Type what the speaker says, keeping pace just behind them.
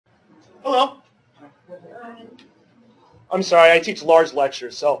Hello. I'm sorry, I teach large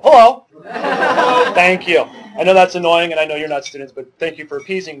lectures, so hello. Thank you. I know that's annoying, and I know you're not students, but thank you for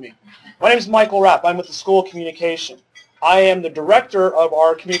appeasing me. My name is Michael Rapp. I'm with the School of Communication. I am the director of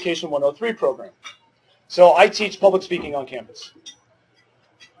our Communication 103 program. So I teach public speaking on campus.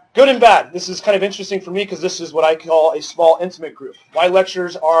 Good and bad. This is kind of interesting for me because this is what I call a small, intimate group. My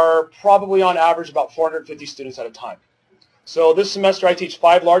lectures are probably on average about 450 students at a time. So this semester I teach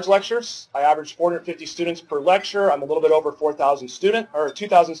 5 large lectures. I average 450 students per lecture. I'm a little bit over 2,000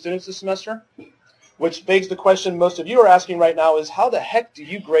 students this semester, which begs the question most of you are asking right now is how the heck do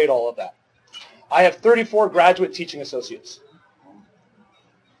you grade all of that? I have 34 graduate teaching associates.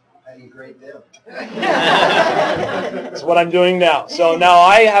 How do you grade them? That's what I'm doing now. So now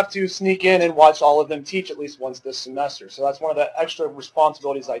I have to sneak in and watch all of them teach at least once this semester. So that's one of the extra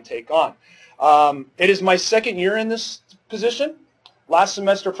responsibilities I take on. It is my second year in this position. Last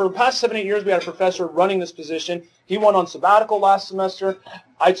semester, for the past 7-8 years, we had a professor running this position. He went on sabbatical last semester.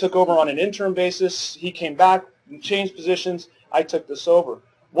 I took over on an interim basis. He came back and changed positions. I took this over.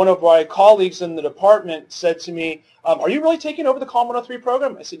 One of my colleagues in the department said to me, are you really taking over the COM 103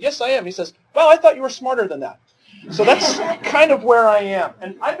 program? I said, yes, I am. He says, well, I thought you were smarter than that. So that's kind of where I am.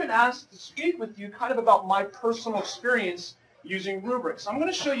 And I've been asked to speak with you kind of about my personal experience using rubrics. I'm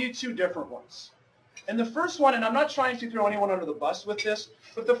going to show you 2 different ones. And the first one, and I'm not trying to throw anyone under the bus with this,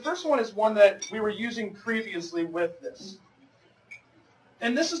 but the first one is one that we were using previously with this.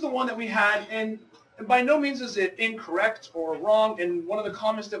 And this is the one that we had, and by no means is it incorrect or wrong, and one of the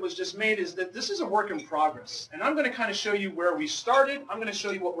comments that was just made is that this is a work in progress. And I'm going to kind of show you where we started, I'm going to show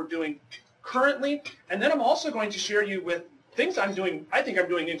you what we're doing currently, and then I'm also going to share you with things I think I'm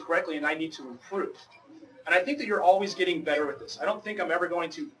doing incorrectly and I need to improve. And I think that you're always getting better at this. I don't think I'm ever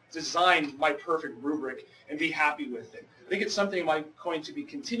going to design my perfect rubric and be happy with it. I think it's something I'm going to be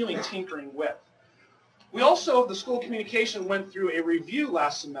continually tinkering with. We also, the School of Communication, went through a review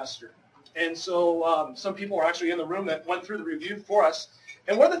last semester. And so some people are actually in the room that went through the review for us.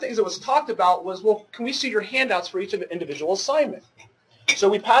 And one of the things that was talked about was, well, can we see your handouts for each of the individual assignment? So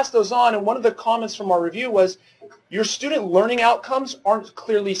we passed those on, and one of the comments from our review was, your student learning outcomes aren't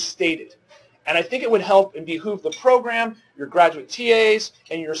clearly stated. And I think it would help and behoove the program, your graduate TAs,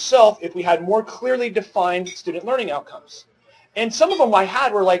 and yourself if we had more clearly defined student learning outcomes. And some of them I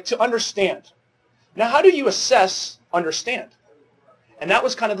had were like, to understand. Now, how do you assess understand? And that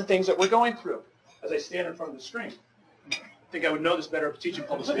was kind of the things that we're going through as I stand in front of the screen. I think I would know this better if teaching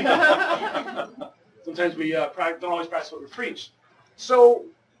public speaking. Sometimes we don't always practice what we preach. So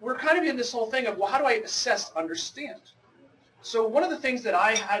we're kind of in this whole thing of, well, how do I assess understand? So one of the things that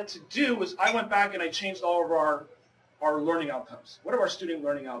I had to do was I went back and I changed all of our learning outcomes. What are our student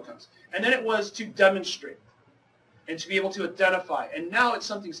learning outcomes? And then it was to demonstrate and to be able to identify. And now it's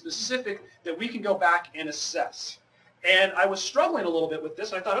something specific that we can go back and assess. And I was struggling a little bit with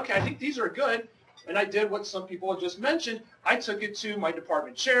this. I thought, okay, I think these are good. And I did what some people have just mentioned. I took it to my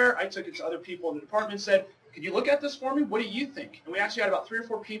department chair. I took it to other people in the department and said, could you look at this for me? What do you think? And we actually had about 3 or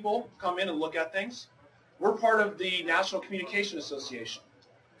 4 people come in and look at things. We're part of the National Communication Association.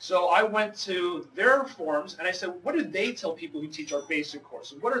 So I went to their forums and I said, what do they tell people who teach our basic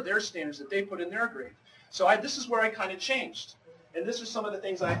course? And what are their standards that they put in their grade? So this is where I kind of changed. And this is some of the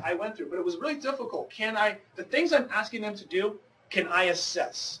things I went through. But it was really difficult. The things I'm asking them to do, can I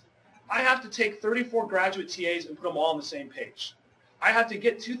assess? I have to take 34 graduate TAs and put them all on the same page. I have to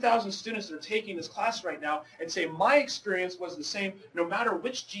get 2,000 students that are taking this class right now and say my experience was the same no matter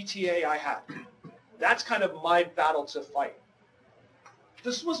which GTA I had. That's kind of my battle to fight.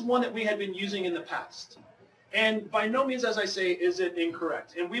 This was one that we had been using in the past. And by no means, as I say, is it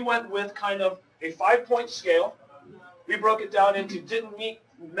incorrect. And we went with kind of a 5-point scale. We broke it down into didn't meet,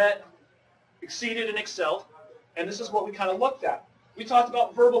 met, exceeded, and excelled. And this is what we kind of looked at. We talked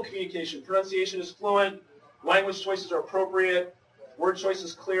about verbal communication. Pronunciation is fluent. Language choices are appropriate. Word choice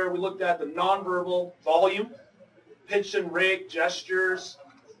is clear. We looked at the nonverbal volume, pitch and rate, gestures,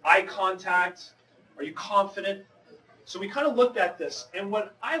 eye contact. Are you confident? So we kind of looked at this. And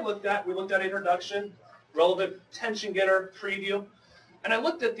what I looked at, we looked at introduction, relevant, attention getter, preview. And I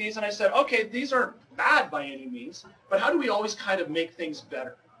looked at these and I said, okay, these aren't bad by any means, but how do we always kind of make things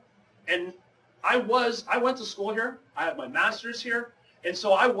better? And I went to school here. I have my master's here. And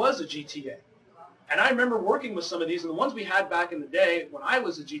so I was a GTA. And I remember working with some of these. And the ones we had back in the day when I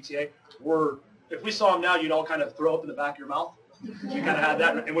was a GTA were, if we saw them now, you'd all kind of throw up in the back of your mouth. You kind of had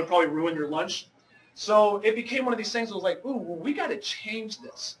that and would probably ruin your lunch. So it became one of these things that was like, ooh, well, we got to change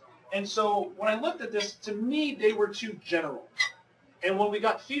this. And so when I looked at this, to me, they were too general. And when we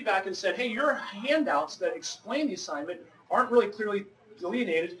got feedback and said, hey, your handouts that explain the assignment aren't really clearly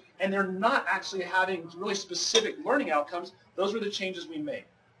delineated, and they're not actually having really specific learning outcomes, those were the changes we made.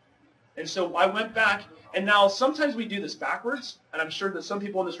 And so I went back, and now sometimes we do this backwards, and I'm sure that some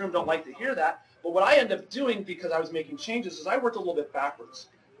people in this room don't like to hear that, but what I end up doing because I was making changes is I worked a little bit backwards.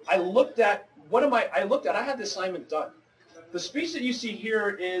 I looked at, I had the assignment done. The speech that you see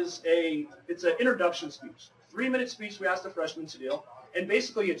here is it's an introduction speech. 3-minute speech we asked the freshmen to do, and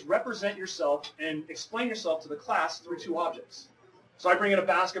basically it's represent yourself and explain yourself to the class through 2 objects. So I bring in a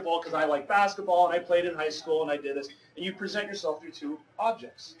basketball because I like basketball, and I played in high school, and I did this, and you present yourself through 2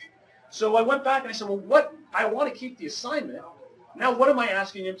 objects. So I went back and I said, well, I want to keep the assignment. Now what am I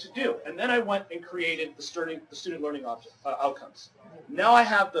asking him to do? And then I went and created the student learning outcomes. Now I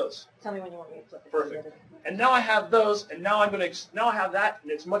have those. Tell me when you want me to flip it. Perfect. And now I have those, and now I have that,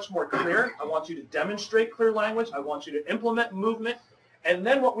 and it's much more clear. I want you to demonstrate clear language. I want you to implement movement. And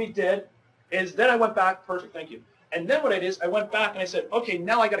then what we did is then I went back. Perfect, thank you. And then what I did is I went back and I said, okay,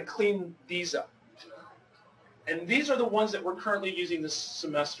 now I got to clean these up. And these are the ones that we're currently using this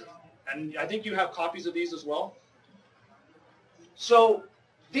semester. And I think you have copies of these as well. So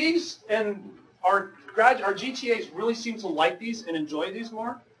these and our GTAs really seem to like these and enjoy these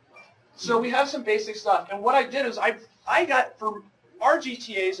more. So we have some basic stuff. And what I did is I got, for our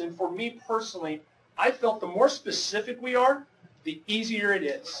GTAs and for me personally, I felt the more specific we are, the easier it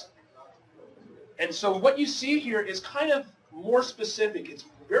is. And so what you see here is kind of more specific. It's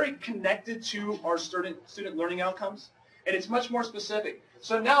very connected to our student learning outcomes, and it's much more specific.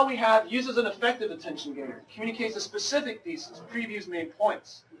 So now we have uses an effective attention gainer, communicates a specific thesis, previews main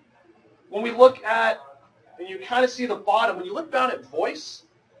points. When we look at, and you kind of see the bottom, when you look down at voice,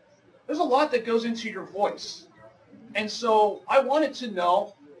 there's a lot that goes into your voice. And so I wanted to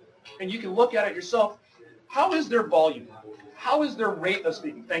know, and you can look at it yourself, how is their volume? How is their rate of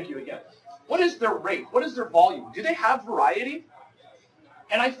speaking? Thank you again. What is their rate? What is their volume? Do they have variety?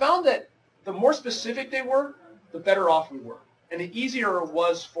 And I found that the more specific they were, the better off we were. And the easier it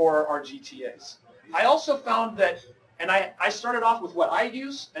was for our GTAs. I also found that, and I started off with what I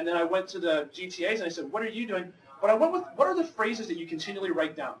use, and then I went to the GTAs and I said, what are you doing? But I went with, what are the phrases that you continually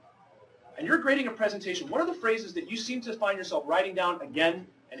write down? And you're grading a presentation. What are the phrases that you seem to find yourself writing down again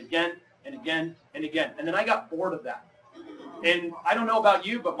and again and again and again? And then I got bored of that. And I don't know about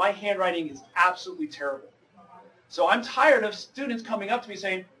you, but my handwriting is absolutely terrible. So I'm tired of students coming up to me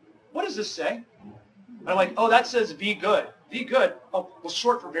saying, what does this say? And I'm like, oh, that says be good. Be good. Oh, well,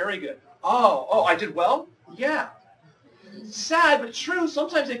 short for very good. Oh, I did well? Yeah. Sad but true.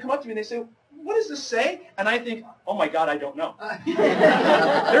 Sometimes they come up to me and they say, what does this say? And I think, oh my God, I don't know.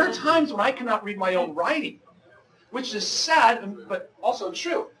 There are times when I cannot read my own writing, which is sad, but also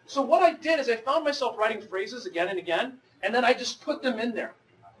true. So what I did is I found myself writing phrases again and again, and then I just put them in there.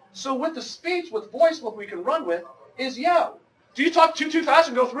 So with the speech, with voice, what we can run with is, yeah, do you talk too fast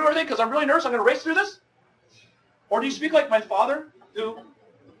and go through everything because I'm really nervous, I'm going to race through this? Or do you speak like my father, who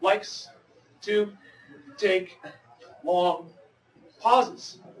likes to take long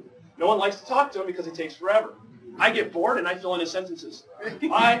pauses? No one likes to talk to him because it takes forever. I get bored and I fill in his sentences.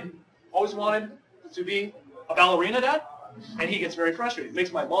 I always wanted to be a ballerina, Dad, and he gets very frustrated. It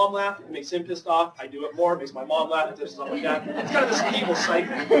makes my mom laugh. It makes him pissed off. I do it more. It makes my mom laugh. It does stuff like that. It's kind of this evil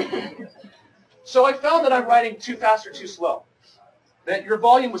cycle. So I found that I'm writing too fast or too slow, that your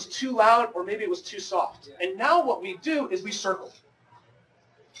volume was too loud or maybe it was too soft. And now what we do is we circle.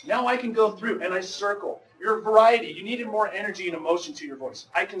 Now I can go through and I circle. Your variety, you needed more energy and emotion to your voice.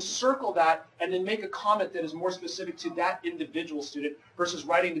 I can circle that and then make a comment that is more specific to that individual student versus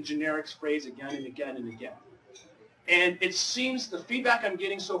writing the generic phrase again and again and again. And it seems the feedback I'm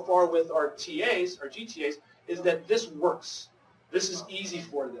getting so far with our TAs, our GTAs, is that this works. This is easy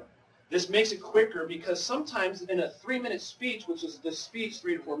for them. This makes it quicker because sometimes in a 3-minute speech, which is this speech,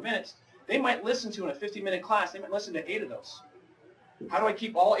 3 to 4 minutes, they might listen to in a 50-minute class, they might listen to 8 of those. How do I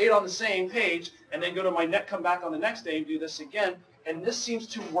keep all 8 on the same page and then go to my come back on the next day and do this again? And this seems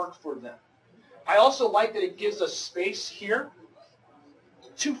to work for them. I also like that it gives us space here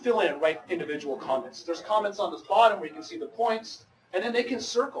to fill in and write individual comments. There's comments on this bottom where you can see the points, and then they can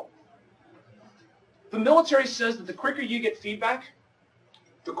circle. The military says that the quicker you get feedback,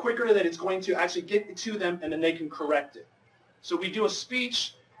 the quicker that it's going to actually get to them, and then they can correct it. So we do a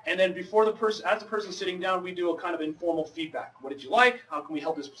speech, and then before the person, as the person's sitting down, we do a kind of informal feedback. What did you like? How can we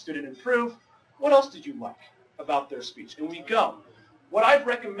help this student improve? What else did you like about their speech? And we go. What I've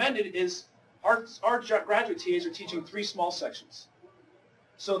recommended is our graduate TAs are teaching 3 small sections.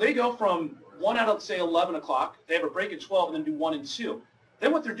 So they go from 1 out of, say, 11 o'clock. They have a break at 12 and then do 1 and 2.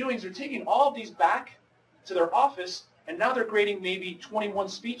 Then what they're doing is they're taking all of these back to their office, and now they're grading maybe 21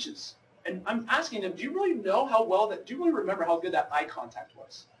 speeches. And I'm asking them, do you really know how well that, do you really remember how good that eye contact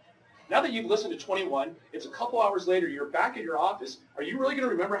was? Now that you've listened to 21, it's a couple hours later, you're back at your office, are you really going to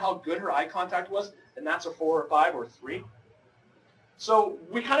remember how good her eye contact was? And that's a 4 or 5 or 3? So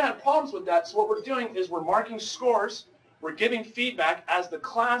we kind of had problems with that. So what we're doing is we're marking scores. We're giving feedback as the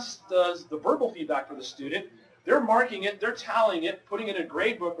class does the verbal feedback for the student. They're marking it, they're tallying it, putting it in a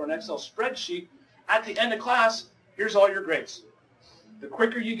grade book or an Excel spreadsheet. At the end of class, here's all your grades. The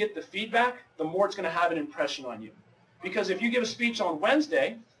quicker you get the feedback, the more it's going to have an impression on you. Because if you give a speech on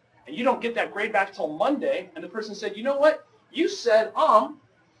Wednesday, and you don't get that grade back till Monday, and the person said, you know what, you said,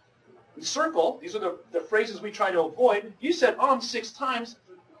 circle, these are the phrases we try to avoid, you said, 6 times,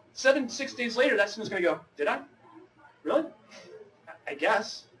 6 days later, that student's going to go, did I? Really? I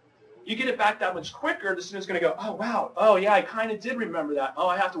guess. You get it back that much quicker, the student's going to go, oh, wow, oh, yeah, I kind of did remember that. Oh,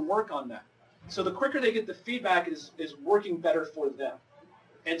 I have to work on that. So the quicker they get the feedback is working better for them.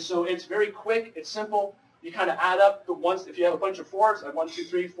 And so it's very quick, it's simple. You kind of add up the ones, if you have a bunch of 4s, like 1, 2,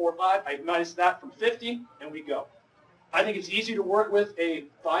 3, 4, 5, I minus that from 50, and we go. I think it's easy to work with a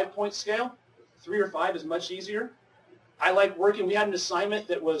 5-point scale. 3 or 5 is much easier. I like working, we had an assignment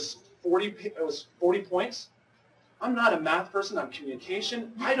that was 40 points. I'm not a math person, I'm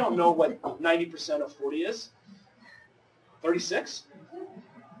communication. I don't know what 90% of 40 is. 36?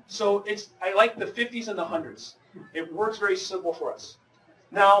 So I like the 50s and the 100s. It works very simple for us.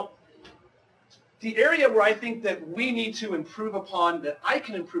 Now, the area where I think that we need to improve upon, that I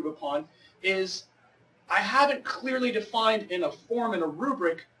can improve upon, is I haven't clearly defined in a form, in a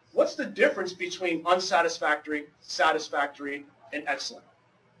rubric, what's the difference between unsatisfactory, satisfactory, and excellent.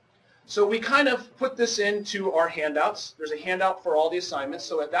 So we kind of put this into our handouts. There's a handout for all the assignments,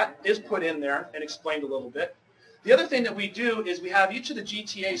 so that is put in there and explained a little bit. The other thing that we do is we have each of the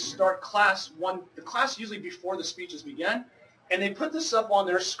GTAs start the class usually before the speeches begin, and they put this up on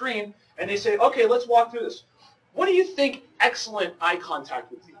their screen, and they say, okay, let's walk through this. What do you think excellent eye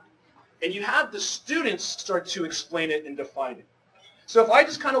contact would be? And you have the students start to explain it and define it. So if I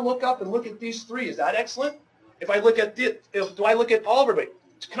just kind of look up and look at these 3, is that excellent? If I look at do I look at all of everybody?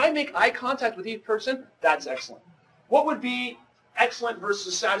 Can I make eye contact with each person? That's excellent. What would be excellent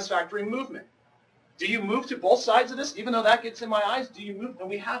versus satisfactory movement? Do you move to both sides of this, even though that gets in my eyes? Do you move? And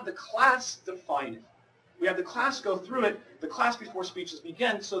we have the class define it. We have the class go through it, the class before speeches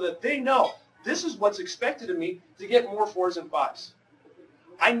begin, so that they know this is what's expected of me to get more 4s and 5s.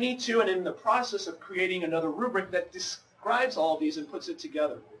 I need to, and in the process of creating another rubric that describes all of these and puts it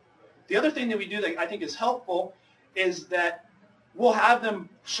together. The other thing that we do that I think is helpful is that we'll have them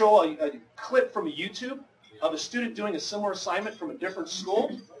show a clip from YouTube of a student doing a similar assignment from a different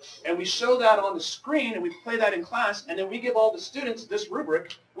school, and we show that on the screen, and we play that in class, and then we give all the students this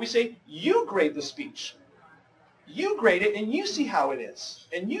rubric. We say, you grade the speech. You grade it, and you see how it is,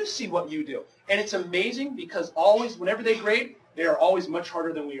 and you see what you do. And it's amazing because always, whenever they grade, they are always much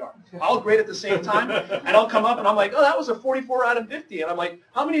harder than we are. I'll grade at the same time, and I'll come up, and I'm like, oh, that was a 44 out of 50. And I'm like,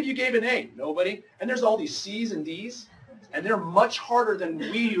 how many of you gave an A? Nobody. And there's all these C's and D's, and they're much harder than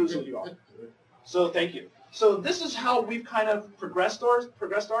we usually are. So thank you. So this is how we've kind of progressed ours.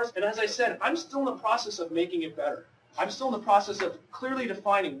 And as I said, I'm still in the process of making it better. I'm still in the process of clearly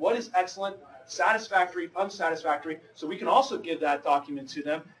defining what is excellent, satisfactory, unsatisfactory, so we can also give that document to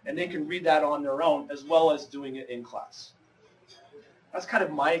them, and they can read that on their own, as well as doing it in class. That's kind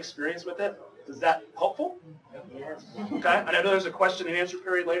of my experience with it. Is that helpful? Yes. Okay. And I know there's a question and answer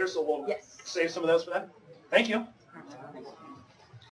period later, so we'll Yes. save some of those for that. Thank you.